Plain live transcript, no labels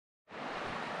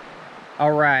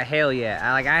All right, hell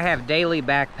yeah. I have daily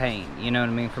back pain, you know what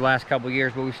I mean, for the last couple of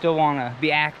years, but we still want to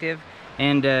be active.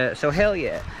 And so hell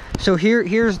yeah. So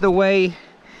here's the way,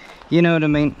 you know what I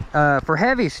mean, for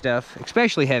heavy stuff,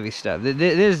 especially heavy stuff.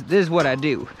 This is what I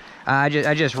do. I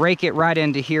just rake it right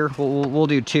into here. We'll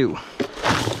do 2.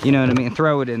 You know what I mean?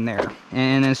 Throw it in there.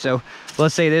 And then so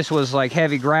let's say this was like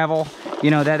heavy gravel.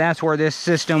 You know, that's where this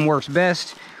system works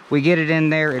best. We get it in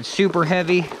there. It's super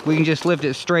heavy. We can just lift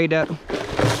it straight up.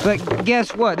 But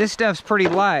guess what? This stuff's pretty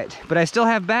light, but I still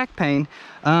have back pain.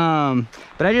 But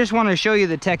I just want to show you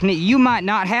the technique. You might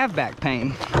not have back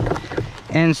pain,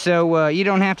 and so you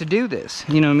don't have to do this,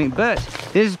 you know what I mean? But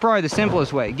this is probably the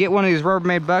simplest way. Get one of these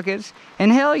Rubbermaid buckets,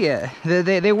 and hell yeah,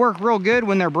 they work real good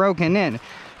when they're broken in.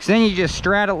 So then you just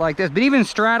straddle like this. But even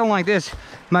straddle like this,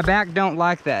 my back don't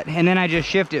like that, and then I just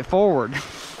shift it forward.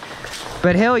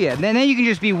 But hell yeah, then you can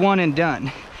just be one and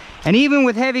done. And even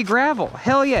with heavy gravel,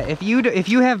 hell yeah, if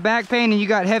you have back pain and you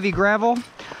got heavy gravel,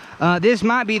 this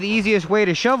might be the easiest way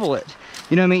to shovel it.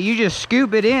 You know what I mean? You just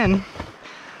scoop it in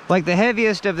like the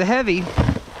heaviest of the heavy,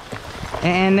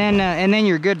 and then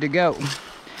you're good to go.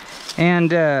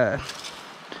 And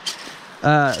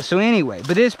so anyway,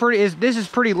 but this is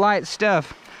pretty light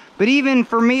stuff. But even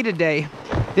for me today,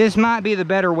 this might be the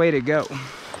better way to go.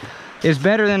 It's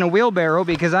better than a wheelbarrow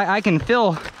because I can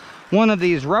fill one of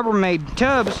these Rubbermaid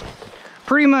tubs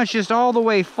pretty much just all the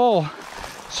way full.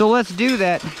 So let's do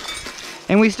that.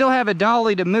 And we still have a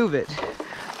dolly to move it,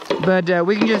 but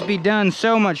we can just be done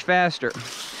so much faster.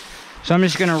 So I'm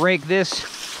just gonna rake this,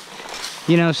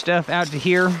 you know, stuff out to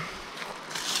here.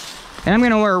 And I'm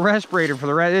gonna wear a respirator for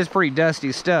the rest. It's pretty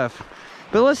dusty stuff.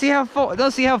 But let's see how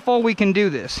full we can do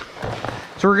this.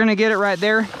 So we're gonna get it right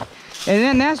there. And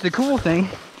then that's the cool thing.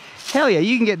 Hell yeah,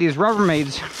 you can get these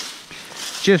Rubbermaids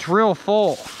just real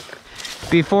full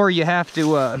before you have to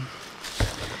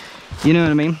you know what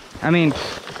I mean? I mean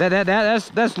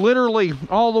that's literally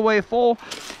all the way full.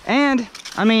 And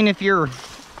I mean if you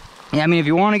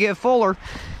want to get fuller,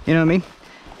 you know what I mean,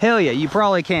 hell yeah, you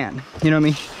probably can, you know what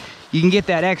I mean, you can get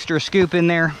that extra scoop in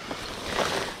there.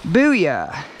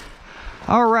 Booyah.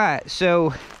 All right,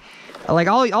 so like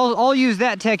I'll use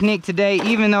that technique today,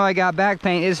 even though I got back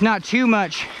pain. It's not too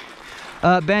much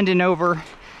bending over,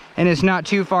 and it's not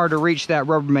too far to reach that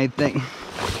Rubbermaid thing.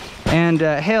 And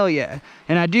hell yeah.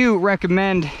 And I do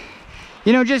recommend,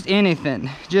 you know, just anything,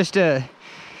 just a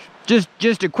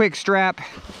quick strap,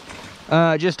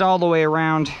 just all the way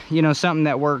around, you know, something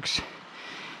that works.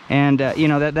 And you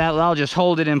know, that'll just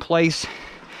hold it in place.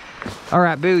 All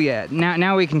right, booyah.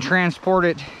 Now we can transport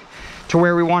it to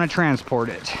where we want to transport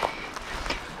it.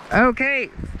 Okay,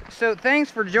 so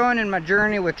thanks for joining my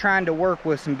journey with trying to work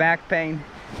with some back pain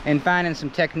and finding some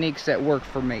techniques that work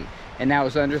for me. And that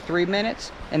was under 3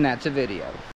 minutes, and that's a video.